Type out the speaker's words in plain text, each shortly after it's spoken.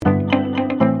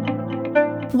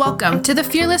Welcome to the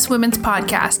Fearless Women's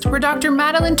Podcast, where Dr.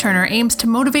 Madeline Turner aims to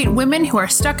motivate women who are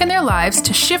stuck in their lives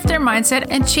to shift their mindset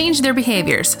and change their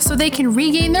behaviors so they can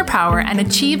regain their power and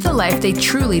achieve the life they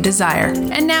truly desire.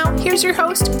 And now, here's your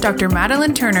host, Dr.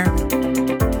 Madeline Turner.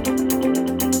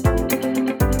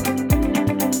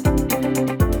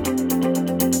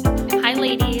 Hi,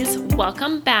 ladies.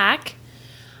 Welcome back.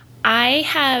 I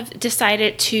have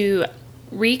decided to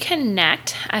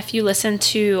reconnect. If you listen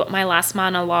to my last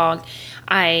monologue,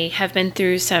 I have been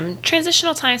through some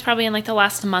transitional times probably in like the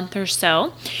last month or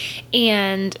so,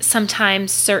 and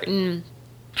sometimes certain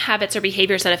habits or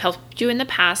behaviors that have helped you in the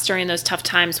past during those tough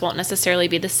times won't necessarily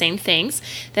be the same things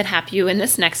that help you in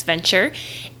this next venture.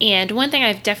 And one thing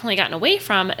I've definitely gotten away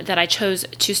from that I chose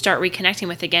to start reconnecting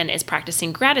with again is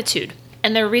practicing gratitude.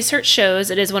 And the research shows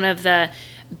it is one of the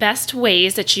best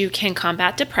ways that you can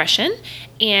combat depression,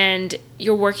 and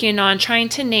you're working on trying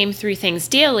to name 3 things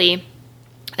daily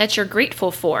that you're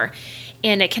grateful for,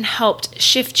 and it can help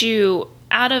shift you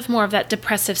out of more of that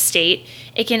depressive state.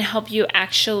 It can help you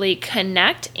actually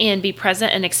connect and be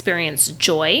present and experience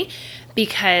joy,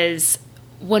 because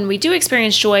when we do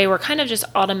experience joy, we're kind of just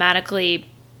automatically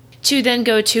to then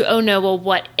go to, oh no, well,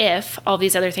 what if all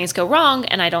these other things go wrong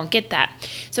and I don't get that?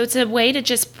 So it's a way to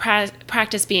just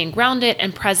practice being grounded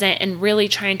and present and really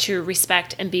trying to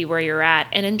respect and be where you're at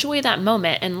and enjoy that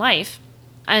moment in life.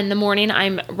 In the morning,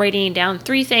 I'm writing down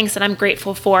 3 things that I'm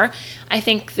grateful for. I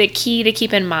think the key to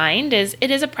keep in mind is it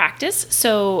is a practice,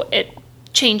 so it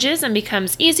changes and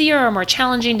becomes easier or more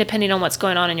challenging depending on what's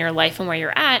going on in your life and where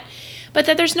you're at, but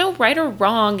that there's no right or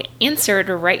wrong answer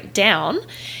to write down.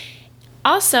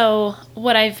 Also,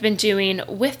 what I've been doing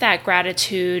with that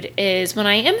gratitude is when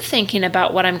I am thinking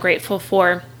about what I'm grateful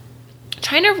for,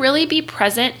 trying to really be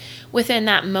present within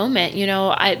that moment. You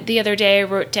know, the other day I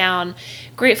wrote down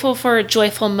grateful for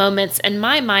joyful moments. In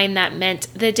my mind, that meant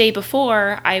the day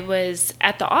before I was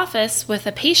at the office with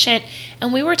a patient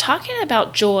and we were talking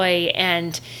about joy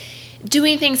and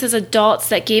doing things as adults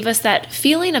that gave us that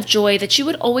feeling of joy that you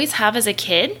would always have as a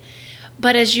kid.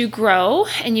 But as you grow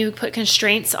and you put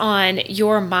constraints on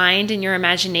your mind and your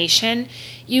imagination,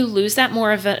 you lose that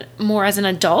more as an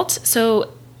adult.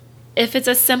 So if it's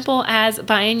as simple as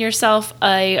buying yourself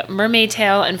a mermaid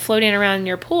tail and floating around in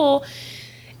your pool,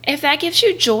 if that gives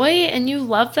you joy and you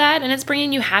love that and it's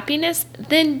bringing you happiness,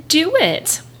 then do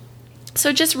it.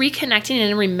 So just reconnecting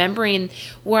and remembering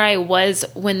where I was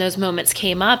when those moments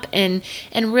came up and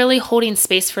really holding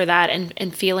space for that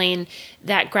and feeling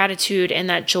that gratitude and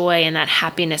that joy and that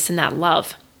happiness and that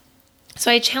love. So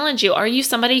I challenge you, are you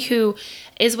somebody who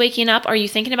is waking up? Are you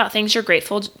thinking about things you're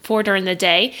grateful for during the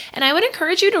day? And I would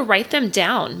encourage you to write them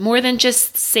down more than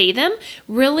just say them.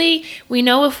 Really, we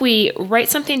know if we write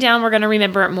something down, we're going to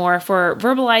remember it more. If we're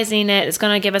verbalizing it, it's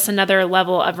going to give us another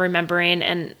level of remembering.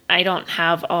 And I don't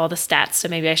have all the stats, so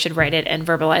maybe I should write it and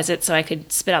verbalize it so I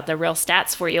could spit out the real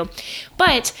stats for you.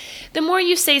 But the more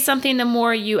you say something, the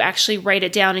more you actually write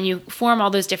it down and you form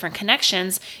all those different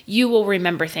connections, you will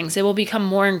remember things. It will become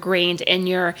more ingrained in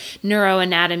your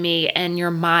neuroanatomy and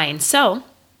your mind. So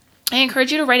I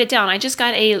encourage you to write it down. I just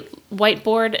got a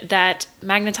whiteboard that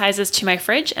magnetizes to my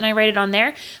fridge and I write it on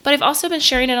there, but I've also been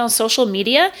sharing it on social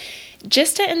media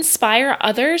just to inspire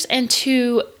others and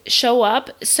to show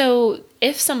up. So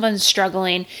if someone's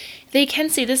struggling, they can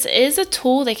see this is a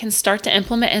tool they can start to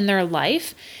implement in their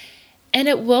life, and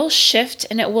it will shift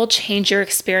and it will change your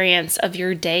experience of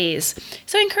your days.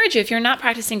 So I encourage you, if you're not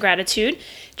practicing gratitude,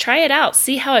 try it out,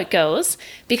 see how it goes,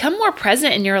 become more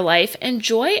present in your life,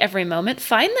 enjoy every moment,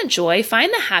 find the joy,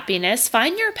 find the happiness,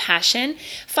 find your passion,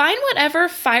 find whatever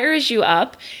fires you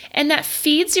up and that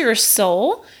feeds your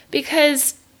soul,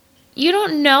 because you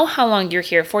don't know how long you're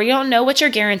here for. You don't know what you're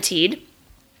guaranteed.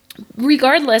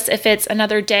 Regardless if it's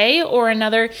another day or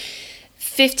another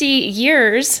 50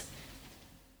 years,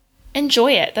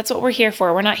 enjoy it. That's what we're here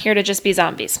for. We're not here to just be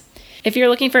zombies. If you're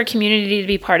looking for a community to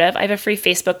be part of, I have a free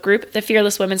Facebook group, the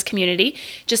Fearless Women's Community.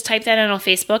 Just type that in on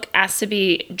Facebook, ask to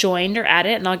be joined or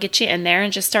added, and I'll get you in there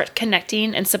and just start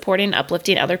connecting and supporting and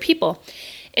uplifting other people.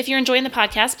 If you're enjoying the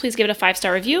podcast, please give it a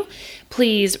 5-star review.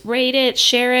 Please rate it,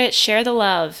 share the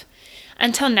love.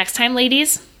 Until next time,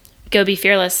 ladies, go be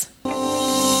fearless.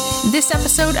 This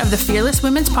episode of the Fearless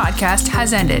Women's Podcast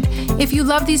has ended. If you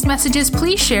love these messages,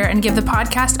 please share and give the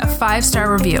podcast a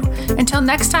 5-star review. Until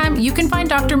next time, you can find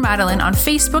Dr. Madeline on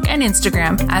Facebook and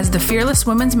Instagram as the Fearless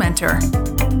Women's Mentor.